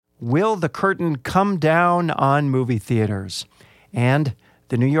Will the curtain come down on movie theaters? And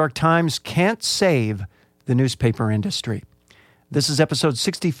the New York Times can't save the newspaper industry. This is episode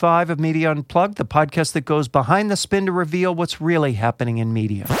 65 of Media Unplugged, the podcast that goes behind the spin to reveal what's really happening in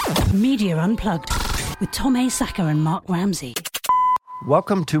media. Media Unplugged with Tom A. Sacker and Mark Ramsey.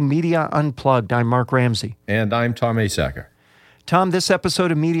 Welcome to Media Unplugged. I'm Mark Ramsey. And I'm Tom A. Sacker. Tom, this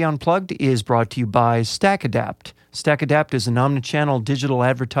episode of Media Unplugged is brought to you by StackAdapt. StackAdapt is an omnichannel digital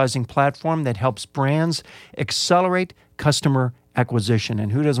advertising platform that helps brands accelerate customer acquisition.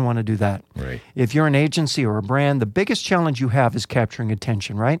 And who doesn't want to do that? Right. If you're an agency or a brand, the biggest challenge you have is capturing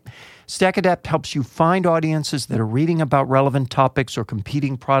attention, right? StackAdapt helps you find audiences that are reading about relevant topics or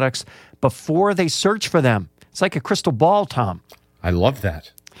competing products before they search for them. It's like a crystal ball, Tom. I love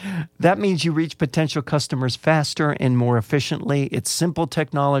that. That means you reach potential customers faster and more efficiently. It's simple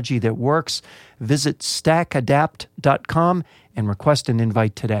technology that works. Visit stackadapt.com and request an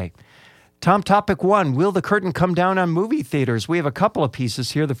invite today. Tom, topic one, will the curtain come down on movie theaters? We have a couple of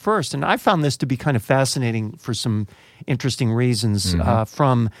pieces here. The first, and I found this to be kind of fascinating for some interesting reasons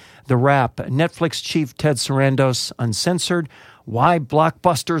from The Wrap. Netflix chief Ted Sarandos, Uncensored, Why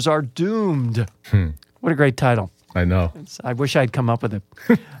Blockbusters Are Doomed. What a great title. I know. I wish I'd come up with it.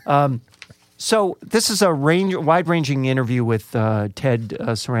 So this is a wide-ranging interview with Ted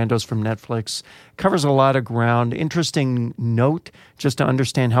Sarandos from Netflix. Covers a lot of ground. Interesting note, just to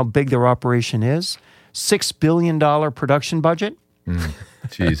understand how big their operation is. $6 billion production budget.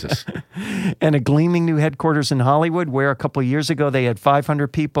 Jesus. And a gleaming new headquarters in Hollywood, where a couple of years ago they had 500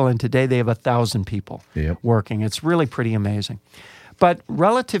 people, and today they have 1,000 people working. It's really pretty amazing. But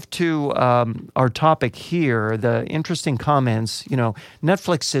relative to our topic here, the interesting comments,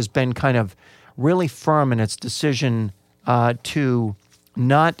 Netflix has been kind of really firm in its decision to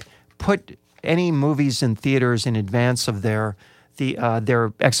not put any movies in theaters in advance of their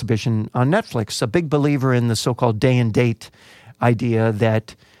exhibition on Netflix. A big believer in the so-called day and date idea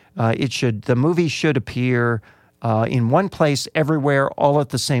that the movie should appear in one place everywhere all at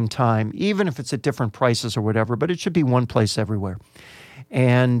the same time, even if it's at different prices or whatever, but it should be one place everywhere.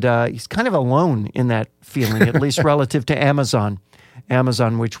 And he's kind of alone in that feeling, at least relative to Amazon,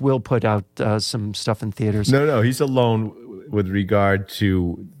 which will put out some stuff in theaters. No, he's alone with regard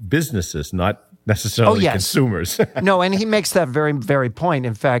to businesses, not necessarily consumers. No, and he makes that very, very point,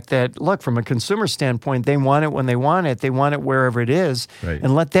 in fact, that, look, from a consumer standpoint, they want it when they want it. They want it wherever it is, right.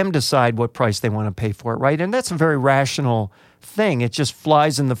 And let them decide what price they want to pay for it, right? And that's a very rational thing. It just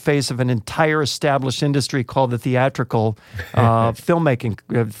flies in the face of an entire established industry called the theatrical filmmaking,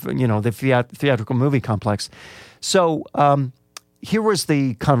 the theatrical movie complex. So here was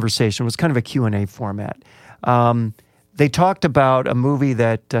the conversation. It was kind of a Q&A format. They talked about a movie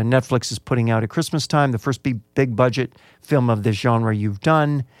that Netflix is putting out at Christmas time, the first big budget film of this genre you've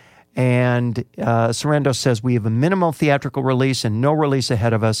done. And Sarandos says, we have a minimal theatrical release and no release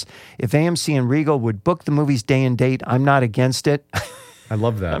ahead of us. If AMC and Regal would book the movie's day and date, I'm not against it. I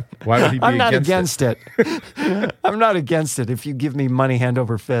love that. Why would he be I'm not against it? I'm not against it if you give me money hand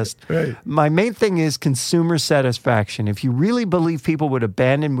over fist. Right. My main thing is consumer satisfaction. If you really believe people would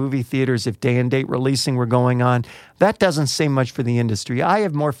abandon movie theaters if day and date releasing were going on, that doesn't say much for the industry. I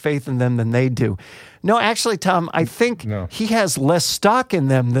have more faith in them than they do. No, actually, Tom, I think he has less stock in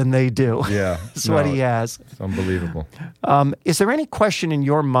them than they do. Yeah. That's what he has. It's unbelievable. Is there any question in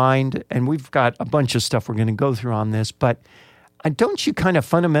your mind, and we've got a bunch of stuff we're going to go through on this, but don't you kind of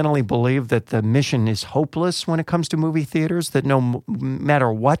fundamentally believe that the mission is hopeless when it comes to movie theaters, that no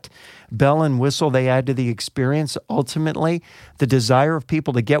matter what bell and whistle they add to the experience, ultimately the desire of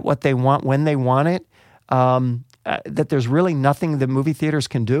people to get what they want when they want it, that there's really nothing that movie theaters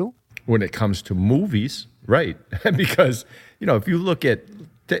can do? When it comes to movies, right? Because, if you look at,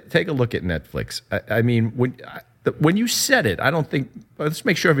 take a look at Netflix. I mean, when you said it, I don't think, let's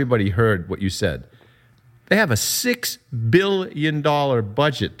make sure everybody heard what you said. They have a $6 billion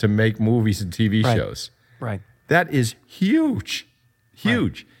budget to make movies and TV shows. Right. That is huge.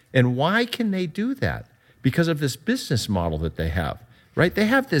 Right. And why can they do that? Because of this business model that they have, right? They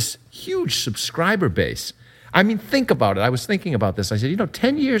have this huge subscriber base. I mean, think about it. I was thinking about this. I said,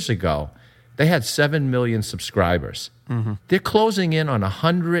 10 years ago, they had 7 million subscribers. Mm-hmm. They're closing in on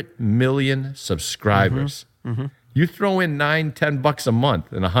 100 million subscribers. Mm-hmm. You throw in $9-10 a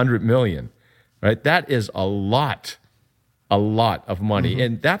month and 100 million. Right? That is a lot of money. Mm-hmm.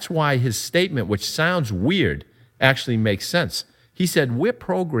 And that's why his statement, which sounds weird, actually makes sense. He said, we're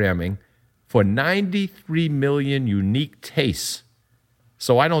programming for 93 million unique tastes.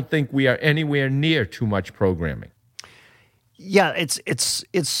 So I don't think we are anywhere near too much programming. Yeah, it's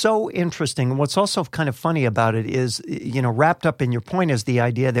so interesting. And what's also kind of funny about it is, wrapped up in your point is the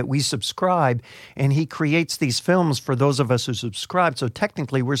idea that we subscribe, and he creates these films for those of us who subscribe. So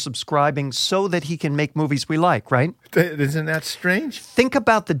technically, we're subscribing so that he can make movies we like, right? Isn't that strange? Think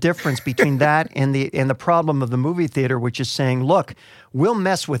about the difference between that and the problem of the movie theater, which is saying, look, we'll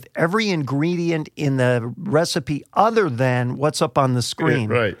mess with every ingredient in the recipe other than what's up on the screen.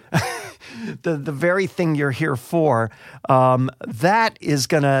 Yeah, right. The very thing you're here for, that is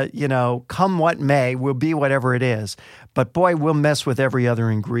going to, come what may, will be whatever it is. But boy, we'll mess with every other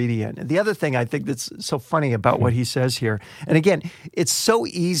ingredient. And the other thing I think that's so funny about what he says here, and again, it's so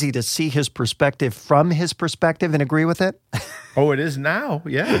easy to see his perspective from his perspective and agree with it. Oh, it is now.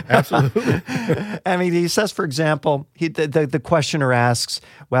 Yeah, absolutely. I mean, he says, for example, the questioner asks,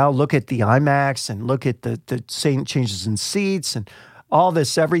 well, look at the IMAX and look at the same changes in seats and all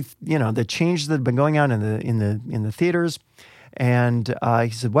this, the changes that have been going on in the theaters. And he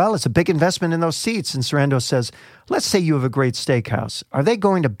said, well, it's a big investment in those seats. And Sarandon says, let's say you have a great steakhouse. Are they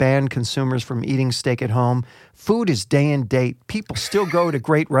going to ban consumers from eating steak at home? Food is day and date. People still go to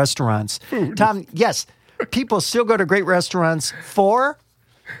great restaurants. Tom, yes, people still go to great restaurants for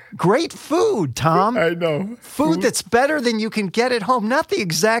great food, Tom. I know. Food that's better than you can get at home. Not the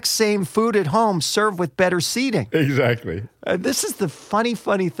exact same food at home served with better seating. Exactly. This is the funny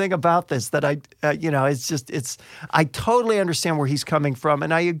thing about this that I totally understand where he's coming from,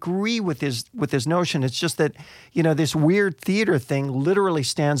 and I agree with his notion. It's just that, this weird theater thing literally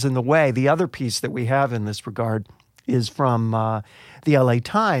stands in the way. The other piece that we have in this regard is from the LA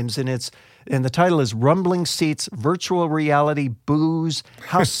Times, and the title is Rumbling Seats, Virtual Reality, Booze,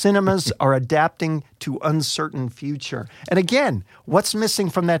 How Cinemas Are Adapting to Uncertain Future. And again, what's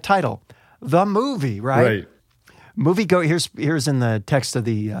missing from that title? The movie, right? Right. Here's in the text of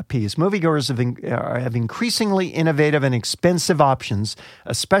the piece. Moviegoers have increasingly innovative and expensive options,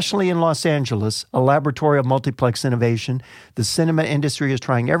 especially in Los Angeles, a laboratory of multiplex innovation. The cinema industry is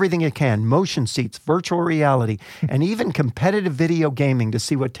trying everything it can, motion seats, virtual reality, and even competitive video gaming to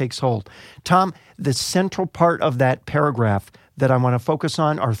see what takes hold. Tom, the central part of that paragraph that I want to focus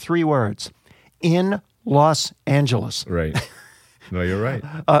on are 3 words: in Los Angeles. Right. No, you're right.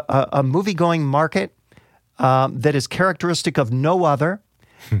 A movie-going market that is characteristic of no other,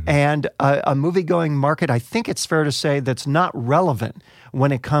 and a movie-going market, I think it's fair to say, that's not relevant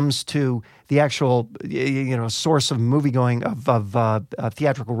when it comes to the actual, source of movie-going, of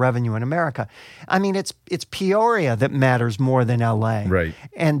theatrical revenue in America. I mean, it's Peoria that matters more than L.A. Right.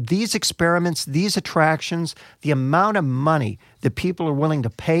 And these experiments, these attractions, the amount of money that people are willing to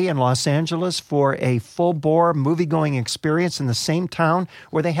pay in Los Angeles for a full-bore movie-going experience in the same town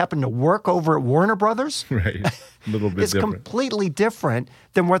where they happen to work over at Warner Brothers. Right. A little bit it's different. Completely different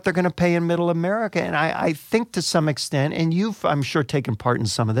than what they're going to pay in Middle America. And I think to some extent, and you've, I'm sure, taken part in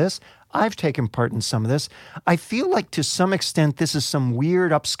some of this, I've taken part in some of this, I feel like to some extent this is some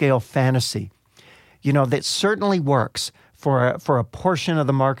weird upscale fantasy, that certainly works for a portion of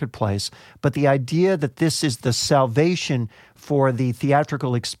the marketplace. But the idea that this is the salvation for the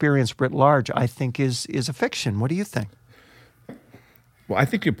theatrical experience writ large, I think is a fiction. What do you think? Well, I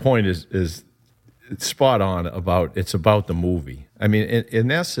think your point is spot on about the movie. I mean, in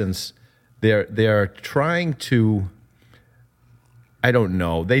essence, they're trying to, I don't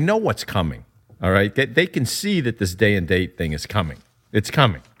know, they know what's coming, all right? They can see that this day and date thing is coming. It's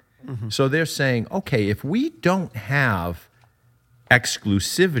coming. Mm-hmm. So they're saying, okay, if we don't have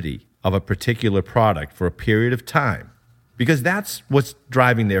exclusivity of a particular product for a period of time, because that's what's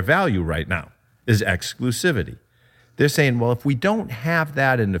driving their value right now, is exclusivity. They're saying, well, if we don't have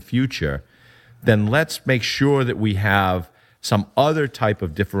that in the future, then let's make sure that we have some other type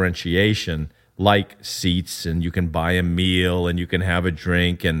of differentiation, like seats, and you can buy a meal and you can have a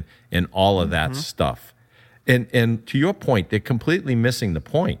drink and all of that stuff. And to your point, they're completely missing the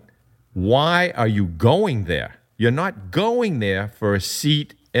point. Why are you going there? You're not going there for a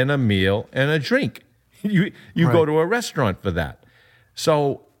seat and a meal and a drink. You right. Go to a restaurant for that.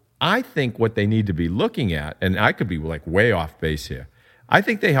 So I think what they need to be looking at, and I could be like way off base here, I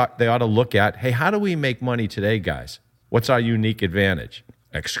think they ought to look at, hey, how do we make money today, guys? What's our unique advantage?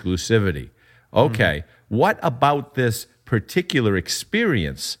 Exclusivity. Okay, what about this particular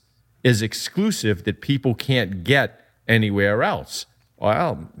experience is exclusive that people can't get anywhere else?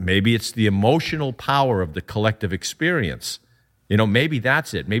 Well, maybe it's the emotional power of the collective experience. Maybe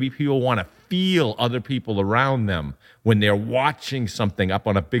that's it. Maybe people want to feel other people around them when they're watching something up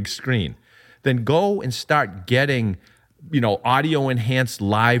on a big screen. Then go and start getting, audio-enhanced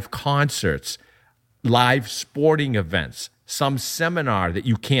live concerts, live sporting events, some seminar that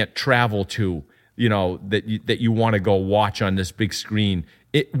you can't travel to, that you want to go watch on this big screen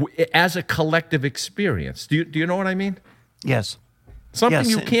as a collective experience. Do you know what I mean? Yes. Something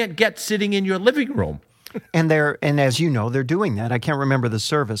you can't get sitting in your living room. And as you know, they're doing that. I can't remember the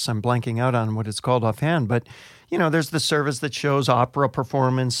service. I'm blanking out on what it's called offhand, but there's the service that shows opera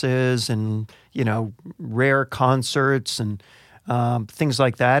performances and rare concerts and things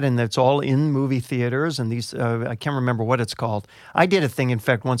like that, and it's all in movie theaters. And these, I can't remember what it's called. I did a thing, in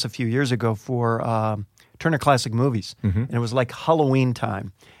fact, once a few years ago for Turner Classic Movies, and it was like Halloween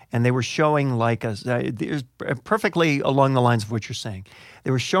time. And they were showing like perfectly along the lines of what you're saying. They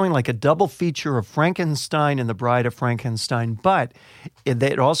were showing like a double feature of Frankenstein and the Bride of Frankenstein, but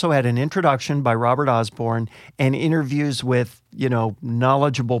it also had an introduction by Robert Osborne and interviews with,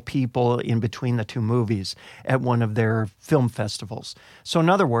 knowledgeable people in between the two movies at one of their film festivals. So in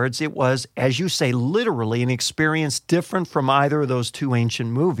other words, it was, as you say, literally an experience different from either of those two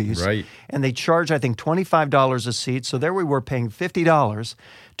ancient movies. Right. And they charge, I think, $25 a seat. So there we were paying $50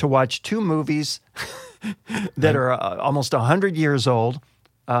 to watch two movies that are almost 100 years old.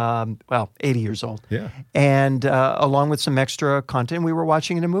 80 years old. Yeah. And along with some extra content, we were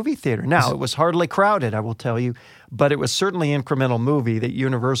watching in a movie theater. Now, it was hardly crowded, I will tell you, but it was certainly an incremental movie that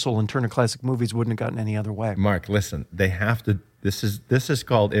Universal and Turner Classic Movies wouldn't have gotten any other way. Mark, listen, they have to. This is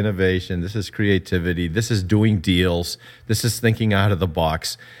called innovation. This is creativity. This is doing deals. This is thinking out of the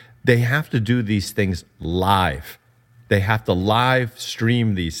box. They have to do these things live. They have to live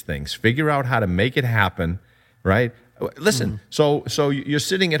stream these things. Figure out how to make it happen, right? Listen, so you're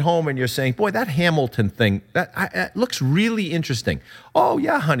sitting at home and you're saying, boy, that Hamilton thing, that looks really interesting. Oh,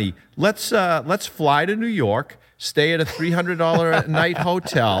 yeah, honey, let's fly to New York, stay at a $300 a night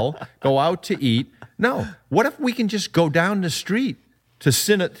hotel, go out to eat. No, what if we can just go down the street to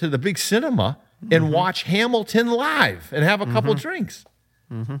the big cinema and watch Hamilton live and have a couple drinks?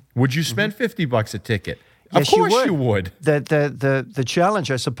 Would you spend $50 a ticket? Yes, of course you would. The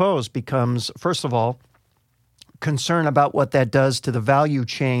challenge, I suppose, becomes, first of all, concern about what that does to the value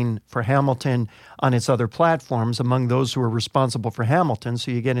chain for Hamilton on its other platforms among those who are responsible for Hamilton.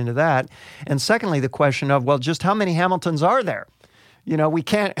 So you get into that. And secondly, the question of, well, just how many Hamiltons are there? We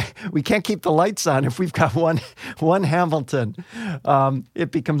can't keep the lights on if we've got one Hamilton.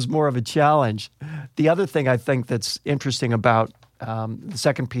 It becomes more of a challenge. The other thing I think that's interesting about the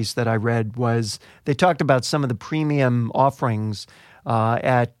second piece that I read was they talked about some of the premium offerings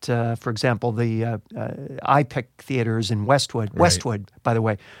at, for example, the IPIC theaters in Westwood. Right. Westwood, by the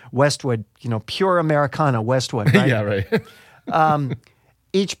way. Westwood, pure Americana, Westwood, right? Yeah, right.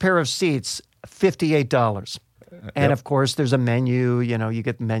 Each pair of seats, $58. And, of course, there's a menu. You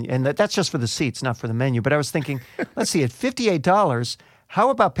get the menu. And that's just for the seats, not for the menu. But I was thinking, let's see, at $58, how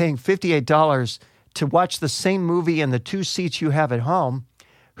about paying $58 to watch the same movie in the two seats you have at home?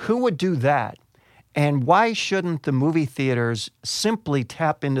 Who would do that? And why shouldn't the movie theaters simply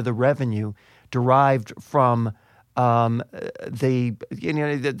tap into the revenue derived from in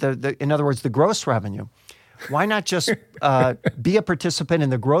other words, the gross revenue? Why not just be a participant in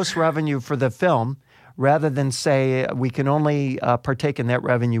the gross revenue for the film rather than say we can only partake in that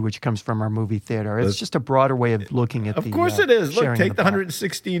revenue which comes from our movie theater? It's just a broader way of looking at Of course it is. Look, take the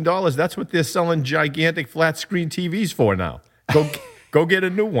 $116. That's what they're selling gigantic flat screen TVs for now. Go get a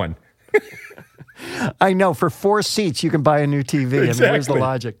new one. I know. For 4 seats, you can buy a new TV. Exactly. Where's the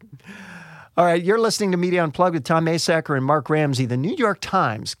logic? All right, you're listening to Media Unplugged with Tom Masacker and Mark Ramsey. The New York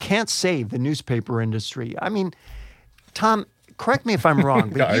Times can't save the newspaper industry. I mean, Tom, correct me if I'm wrong,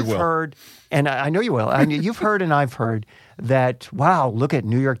 but you've heard, and I know you will, you've heard and I've heard that, wow, look at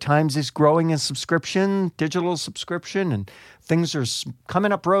New York Times is growing in subscription, digital subscription, and things are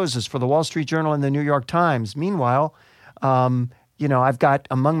coming up roses for the Wall Street Journal and the New York Times. Meanwhile, I've got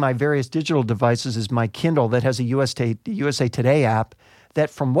among my various digital devices is my Kindle that has a USA Today app that,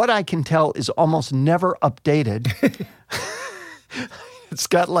 from what I can tell, is almost never updated. It's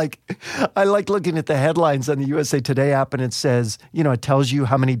got I like looking at the headlines on the USA Today app, and it says, it tells you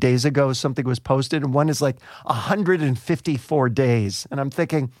how many days ago something was posted, and one is 154 days. And I'm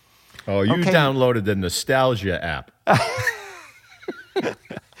thinking, oh, you downloaded the Nostalgia app.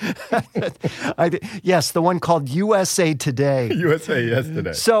 Yes, the one called USA Today. USA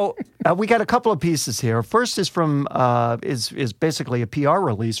Yesterday. So we got a couple of pieces here. First is from is basically a PR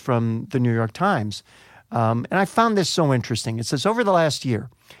release from the New York Times, and I found this so interesting. It says, over the last year,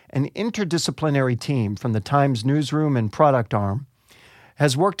 an interdisciplinary team from the Times newsroom and product arm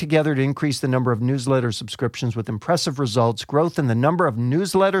has worked together to increase the number of newsletter subscriptions with impressive results, growth in the number of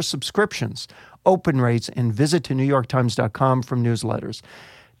newsletter subscriptions, open rates, and visit to NewYorkTimes.com from newsletters.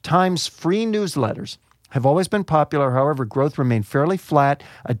 Times free newsletters have always been popular. However, growth remained fairly flat.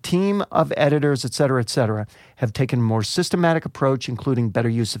 A team of editors, et cetera, have taken a more systematic approach, including better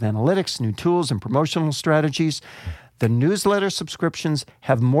use of analytics, new tools, and promotional strategies. The newsletter subscriptions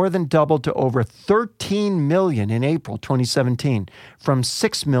have more than doubled to over 13 million in April 2017, from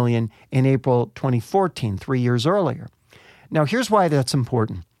 6 million in April 2014, 3 years earlier. Now, here's why that's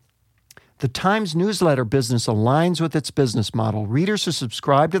important. The Times newsletter business aligns with its business model. Readers who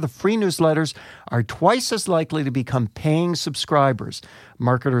subscribe to the free newsletters are twice as likely to become paying subscribers.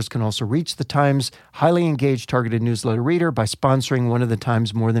 Marketers can also reach the Times' highly engaged targeted newsletter reader by sponsoring one of the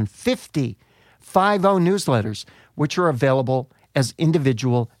Times' more than 50 newsletters, which are available as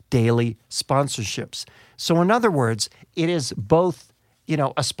individual daily sponsorships. So in other words, it is both,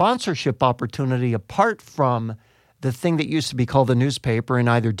 a sponsorship opportunity apart from the thing that used to be called a newspaper in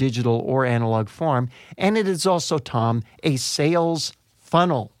either digital or analog form. And it is also, Tom, a sales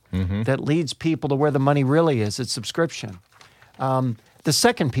funnel that leads people to where the money really is. It's subscription. The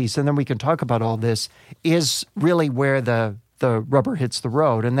second piece, and then we can talk about all this, is really where the rubber hits the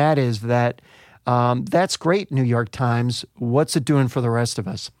road. And that is that that's great, New York Times. What's it doing for the rest of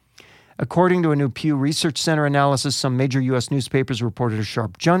us? According to a new Pew Research Center analysis, some major U.S. newspapers reported a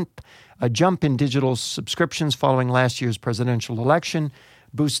sharp jump in digital subscriptions following last year's presidential election,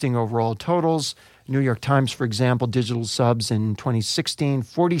 boosting overall totals. New York Times, for example, digital subs in 2016,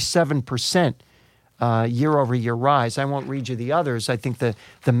 47% year-over-year rise. I won't read you the others. I think the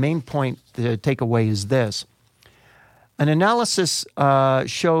main point, the takeaway is this. An analysis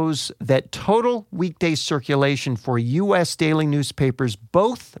shows that total weekday circulation for U.S. daily newspapers,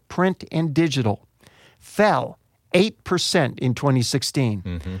 both print and digital, fell 8% in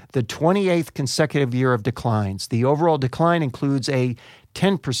 2016, the 28th consecutive year of declines. The overall decline includes a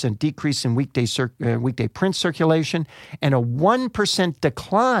 10% decrease in weekday print circulation and a 1%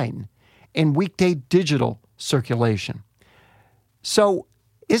 decline in weekday digital circulation. So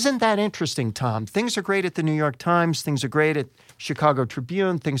isn't that interesting, Tom? Things are great at the New York Times. Things are great at Chicago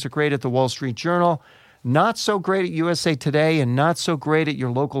Tribune. Things are great at the Wall Street Journal. Not so great at USA Today and not so great at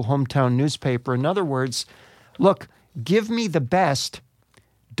your local hometown newspaper. In other words, look, give me the best.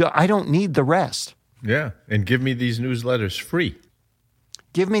 I don't need the rest. Yeah, and give me these newsletters free.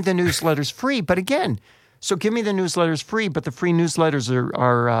 Give me the newsletters free. But again, so give me the newsletters free, but the free newsletters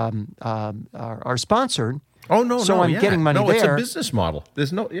are sponsored. Oh, no, so I'm getting money there. No, it's a business model.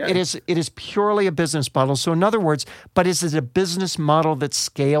 There's no, It is purely a business model. So in other words, but is it a business model that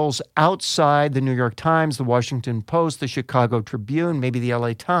scales outside the New York Times, the Washington Post, the Chicago Tribune, maybe the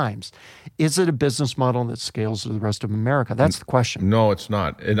LA Times? Is it a business model that scales to the rest of America? That's the question. No, it's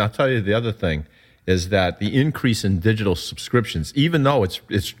not. And I'll tell you the other thing is that the increase in digital subscriptions, even though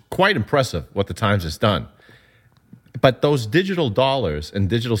it's quite impressive what the Times has done, but those digital dollars and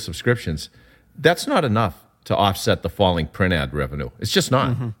digital subscriptions, that's not enough to offset the falling print ad revenue. It's just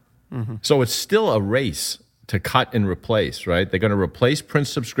not. So it's still a race to cut and replace, right? They're going to replace print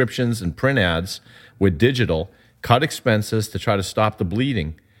subscriptions and print ads with digital, cut expenses to try to stop the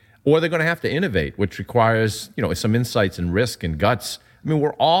bleeding, or they're going to have to innovate, which requires, some insights and risk and guts. I mean,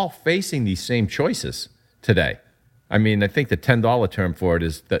 we're all facing these same choices today. I mean, I think the $10 term for it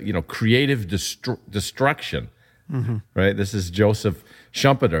is the, creative destruction, right? This is Joseph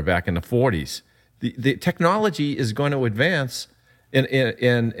Schumpeter back in the 40s. The technology is going to advance,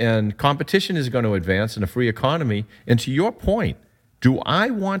 and competition is going to advance in a free economy. And to your point, do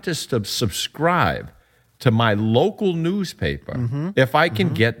I want to subscribe to my local newspaper if I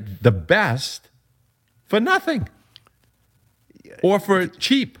can get the best for nothing or for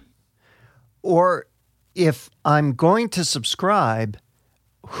cheap? Or if I'm going to subscribe,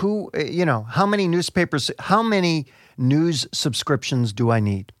 how many news subscriptions do I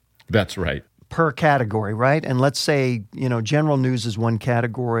need? That's right. Per category, right? And let's say, general news is one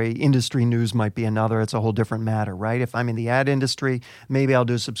category, industry news might be another. It's a whole different matter, right? If I'm in the ad industry, maybe I'll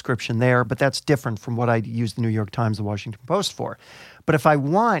do a subscription there, but that's different from what I use the New York Times, the Washington Post for. But if I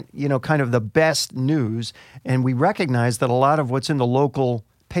want, kind of the best news, and we recognize that a lot of what's in the local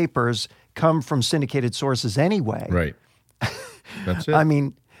papers come from syndicated sources anyway. Right. That's it. I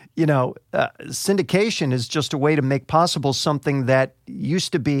mean, syndication is just a way to make possible something that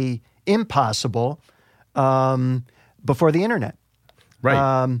used to be impossible before the internet.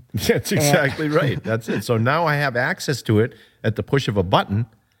 Right. That's exactly right. That's it. So now I have access to it at the push of a button.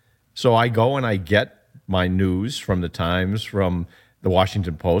 So I go and I get my news from the Times, from the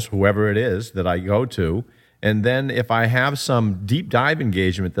Washington Post, whoever it is that I go to. And then if I have some deep dive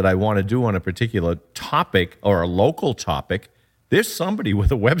engagement that I want to do on a particular topic or a local topic, there's somebody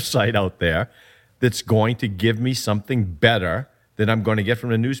with a website out there that's going to give me something better that I'm going to get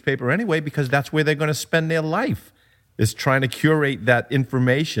from the newspaper anyway, because that's where they're going to spend their life, is trying to curate that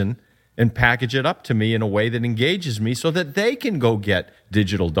information and package it up to me in a way that engages me so that they can go get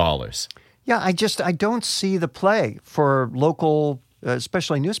digital dollars. Yeah, I don't see the play for local,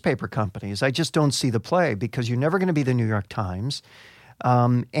 especially newspaper companies. I just don't see the play because you're never going to be the New York Times.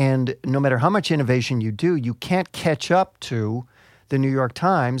 And no matter how much innovation you do, you can't catch up to the New York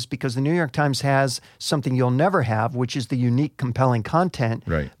Times because the New York Times has something you'll never have, which is the unique, compelling content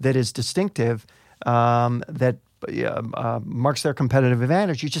that is distinctive, that marks their competitive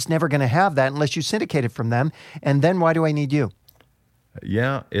advantage. You're just never going to have that unless you syndicate it from them. And then why do I need you?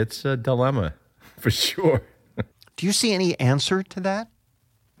 Yeah, it's a dilemma for sure. Do you see any answer to that?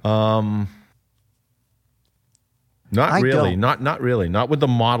 Not really. Not really. Not with the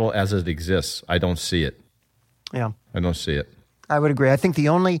model as it exists. I don't see it. Yeah. I don't see it. I would agree. I think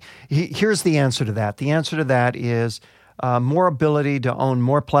here's the answer to that. The answer to that is more ability to own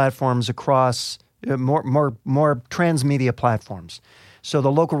more platforms across more transmedia platforms. So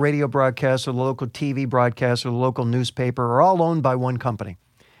the local radio broadcast or the local TV broadcast or the local newspaper are all owned by one company,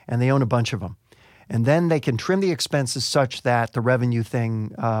 and they own a bunch of them. And then they can trim the expenses such that the revenue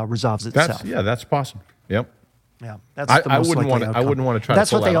thing resolves itself. That's possible. Yep. Yeah, that's the most likely outcome. I wouldn't want to try That's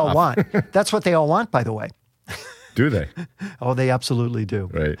to pull what they that all off. want. That's what they all want, by the way. Do they? Oh, they absolutely do.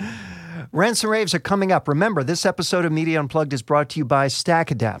 Right. Rants and raves are coming up. Remember, this episode of Media Unplugged is brought to you by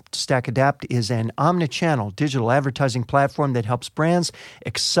StackAdapt. StackAdapt is an omnichannel digital advertising platform that helps brands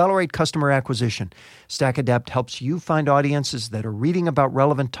accelerate customer acquisition. StackAdapt helps you find audiences that are reading about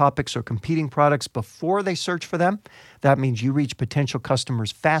relevant topics or competing products before they search for them. That means you reach potential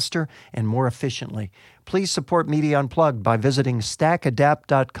customers faster and more efficiently. Please support Media Unplugged by visiting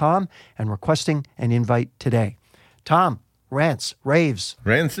stackadapt.com and requesting an invite today. Tom, rants, raves.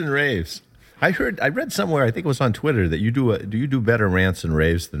 Rants and raves. I read somewhere, I think it was on Twitter, that you do better rants and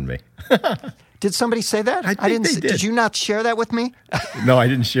raves than me. Did somebody say that? I think they did. Did you not share that with me? No, I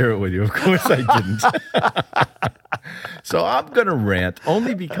didn't share it with you. Of course I didn't. So I'm going to rant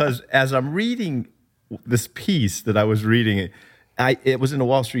only because as I'm reading this piece that I was reading, it was in the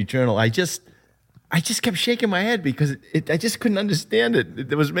Wall Street Journal. I just kept shaking my head because I just couldn't understand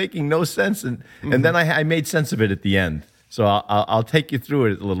it. It was making no sense. And then I made sense of it at the end. So I'll take you through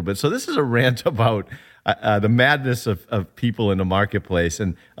it a little bit. So this is a rant about the madness of people in the marketplace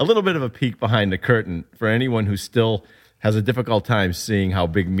and a little bit of a peek behind the curtain for anyone who still has a difficult time seeing how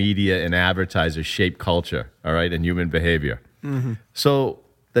big media and advertisers shape culture, all right, and human behavior. Mm-hmm. So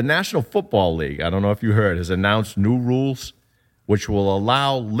the National Football League, I don't know if you heard, has announced new rules which will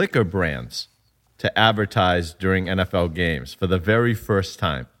allow liquor brands to advertise during NFL games for the very first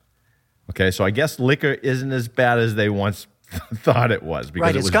time. Okay, so I guess liquor isn't as bad as they once thought it was.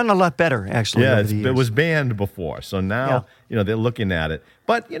 Because it's gotten a lot better, actually. Yeah, it was banned before. So now, they're looking at it.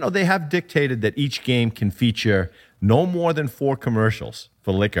 But, they have dictated that each game can feature no more than 4 commercials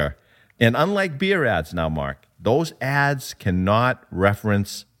for liquor. And unlike beer ads now, Mark, those ads cannot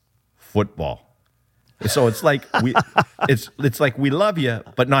reference football. So it's like it's like we love you,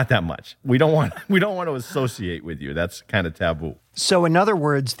 but not that much. We don't want to associate with you. That's kind of taboo. So in other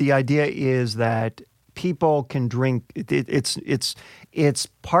words, the idea is that people can drink. It's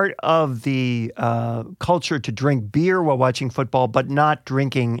part of the culture to drink beer while watching football, but not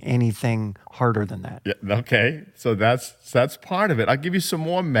drinking anything harder than that. Yeah, okay, so that's part of it. I'll give you some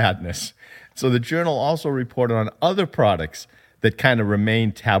more madness. So the Journal also reported on other products that kind of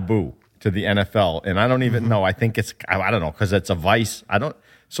remain taboo to the NFL, and I don't even know. I think I don't know, because it's a vice.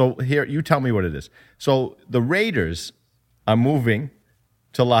 So here, you tell me what it is. So the Raiders are moving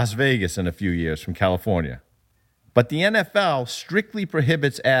to Las Vegas in a few years from California, but the NFL strictly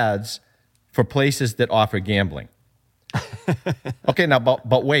prohibits ads for places that offer gambling. Okay, now,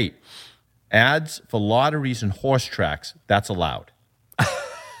 but wait. Ads for lotteries and horse tracks, that's allowed.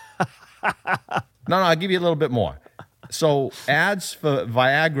 No, I'll give you a little bit more. So ads for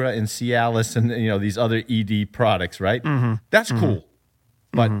Viagra and Cialis and these other ED products, right? Mm-hmm. That's cool.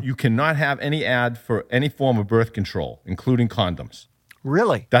 But you cannot have any ad for any form of birth control, including condoms.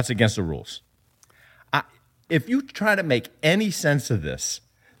 Really? That's against the rules. If you try to make any sense of this,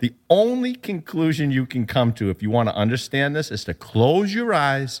 the only conclusion you can come to if you want to understand this is to close your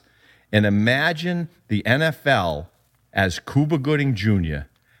eyes and imagine the NFL as Cuba Gooding Jr.,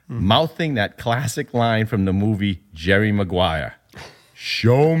 mouthing that classic line from the movie Jerry Maguire.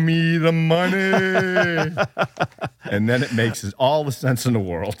 Show me the money. And then it makes all the sense in the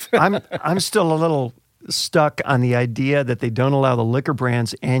world. I'm still a little stuck on the idea that they don't allow the liquor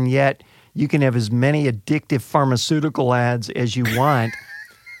brands, and yet you can have as many addictive pharmaceutical ads as you want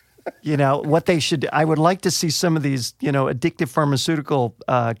What they should, I would like to see some of these, addictive pharmaceutical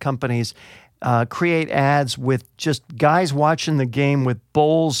companies create ads with just guys watching the game with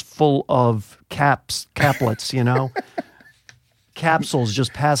bowls full of caplets, capsules,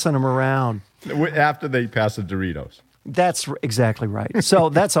 just passing them around. After they pass the Doritos. That's exactly right. So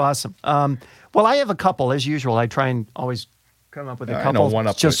that's awesome. Well, I have a couple, as usual. I try and always come up with a couple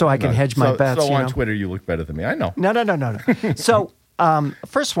just so I can hedge my bets. So on Twitter, you look better than me. I know. No. So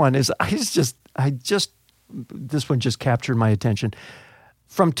first one is, this one just captured my attention.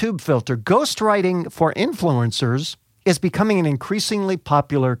 From TubeFilter, ghostwriting for influencers is becoming an increasingly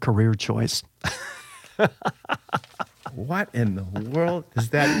popular career choice. What in the world does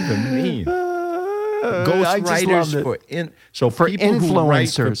that even mean? Ghostwriters for people influencers. Who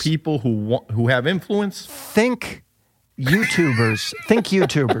write for people who have influence? Think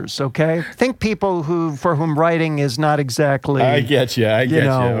YouTubers, okay? Think people for whom writing is not exactly... I get you.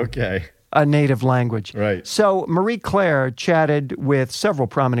 Okay. A native language. Right. So Marie Claire chatted with several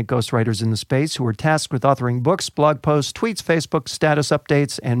prominent ghostwriters in the space who were tasked with authoring books, blog posts, tweets, Facebook status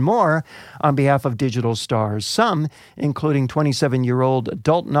updates, and more on behalf of digital stars. Some, including 27-year-old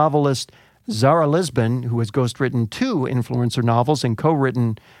adult novelist Zara Lisbon, who has ghostwritten 2 influencer novels and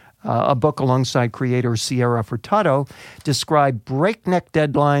co-written a book alongside creator Sierra Furtado, describe breakneck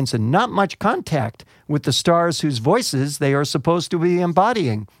deadlines and not much contact with the stars whose voices they are supposed to be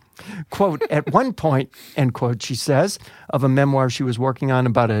embodying. Quote, at one point, end quote, she says, of a memoir she was working on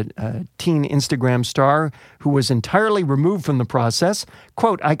about a teen Instagram star who was entirely removed from the process.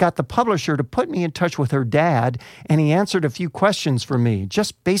 Quote, I got the publisher to put me in touch with her dad, and he answered a few questions for me,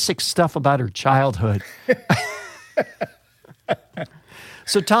 just basic stuff about her childhood.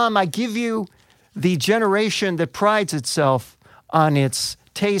 So, Tom, I give you the generation that prides itself on its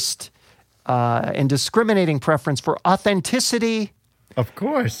taste and discriminating preference for authenticity. Of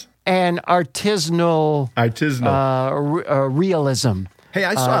course. And artisanal realism. Hey,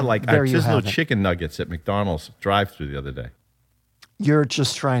 I saw artisanal chicken nuggets at McDonald's drive-thru the other day. You're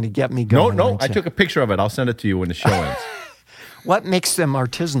just trying to get me going. No, I took a picture of it. I'll send it to you when the show ends. What makes them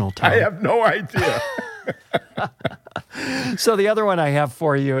artisanal, Tom? I have no idea. So the other one I have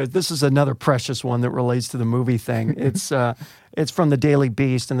for you, this is another precious one that relates to the movie thing. It's from the Daily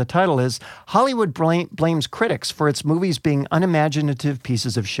Beast, and the title is, Hollywood blames critics for its movies being unimaginative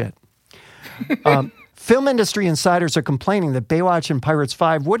pieces of shit. Film industry insiders are complaining that Baywatch and Pirates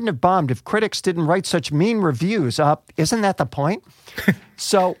 5 wouldn't have bombed if critics didn't write such mean reviews. Isn't that the point?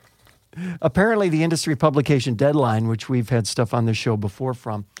 So apparently the industry publication Deadline, which we've had stuff on this show before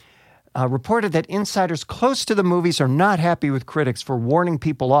from, reported that insiders close to the movies are not happy with critics for warning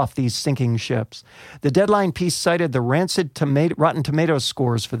people off these sinking ships. The Deadline piece cited the rancid Rotten Tomatoes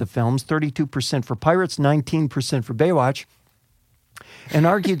scores for the films, 32% for Pirates, 19% for Baywatch, and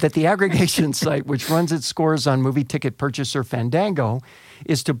argued that the aggregation site, which runs its scores on movie ticket purchaser Fandango,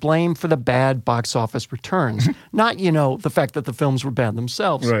 is to blame for the bad box office returns. Not, the fact that the films were bad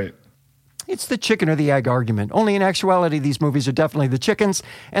themselves. Right. It's the chicken or the egg argument. Only in actuality, these movies are definitely the chickens,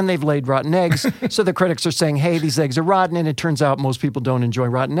 and they've laid rotten eggs. So the critics are saying, hey, these eggs are rotten, and it turns out most people don't enjoy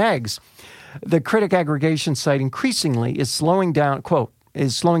rotten eggs. The critic aggregation site increasingly is slowing down, quote,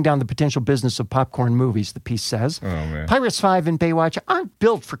 is slowing down the potential business of popcorn movies, the piece says. Oh, man. Pirates 5 and Baywatch aren't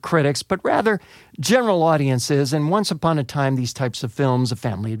built for critics, but rather general audiences. And once upon a time, these types of films, a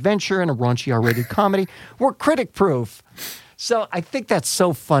family adventure and a raunchy R-rated comedy, were critic-proof. So I think that's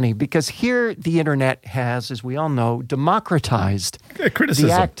so funny because here the internet has, as we all know, democratized criticism.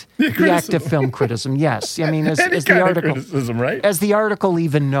 The act of film criticism. Yes, I mean, as the article, criticism, right? As the article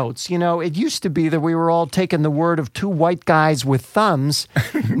even notes, it used to be that we were all taking the word of 2 white guys with thumbs.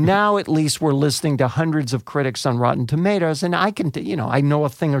 Now, at least, we're listening to hundreds of critics on Rotten Tomatoes, and I can, I know a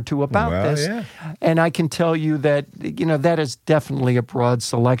thing or two about this, yeah. And I can tell you that, that is definitely a broad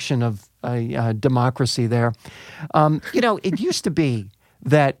selection of democracy there. It used to be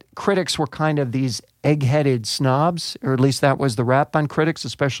that critics were kind of these egg-headed snobs, or at least that was the rap on critics,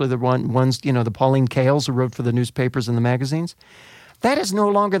 especially the ones, the Pauline Kaels who wrote for the newspapers and the magazines. That is no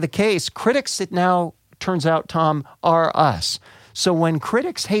longer the case. Critics, it now turns out, Tom, are us. So when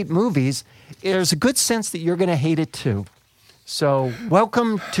critics hate movies, there's a good sense that you're going to hate it too. So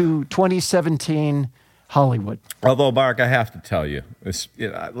welcome to 2017 Hollywood. Although, Mark, I have to tell you,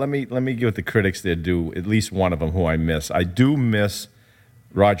 let me give the critics their due, at least one of them who I miss. I do miss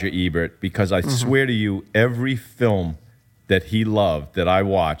Roger Ebert because I swear to you, every film that he loved, that I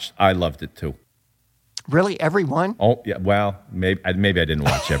watched, I loved it too. Really? Every one? Oh, yeah. Well, maybe I didn't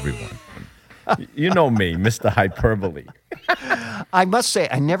watch every one. You know me, Mr. Hyperbole. I must say,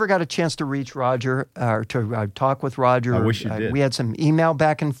 I never got a chance to reach Roger or to talk with Roger. I wish you did. We had some email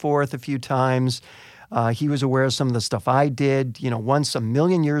back and forth a few times. He was aware of some of the stuff I did. Once a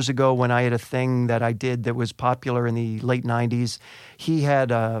million years ago when I had a thing that I did that was popular in the late 90s, he had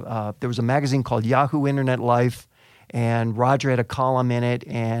there was a magazine called Yahoo Internet Life, and Roger had a column in it,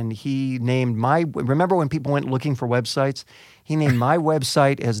 and he named remember when people went looking for websites? He named my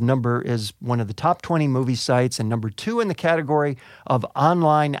website as one of the top 20 movie sites and number 2 in the category of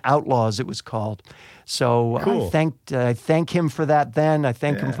online outlaws, it was called. So cool. I thank him for that then. I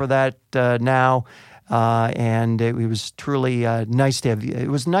thank him for that now. And it was truly nice to have. It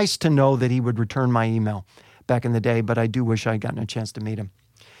was nice to know that he would return my email back in the day, but I do wish I had gotten a chance to meet him.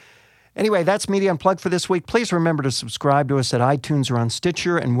 Anyway, that's Media Unplugged for this week. Please remember to subscribe to us at iTunes or on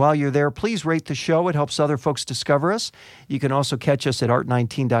Stitcher. And while you're there, please rate the show. It helps other folks discover us. You can also catch us at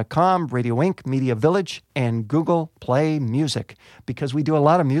art19.com, Radio Inc., Media Village, and Google Play Music, because we do a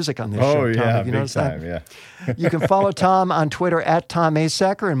lot of music on this show. Tom, have you noticed time, that? You can follow Tom on Twitter at Tom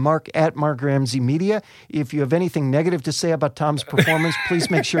Asacker and Mark at Mark Ramsey Media. If you have anything negative to say about Tom's performance, please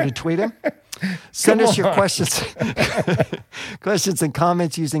make sure to tweet him. Send us your questions and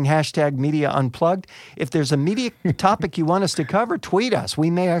comments using hashtag Media Unplugged. If there's a media topic you want us to cover, tweet us.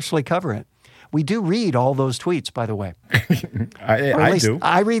 We may actually cover it. We do read all those tweets, by the way. I do.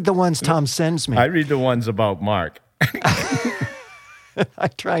 I read the ones Tom sends me. I read the ones about Mark. I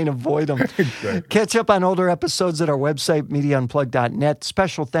try and avoid them. Catch up on older episodes at our website, MediaUnplugged.net.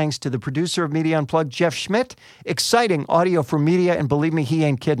 Special thanks to the producer of Media Unplugged, Jeff Schmidt. Exciting audio for media, and believe me, he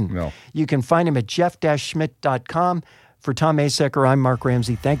ain't kidding. No. You can find him at jeff-schmidt.com. For Tom Asacker, I'm Mark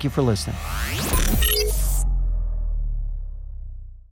Ramsey. Thank you for listening.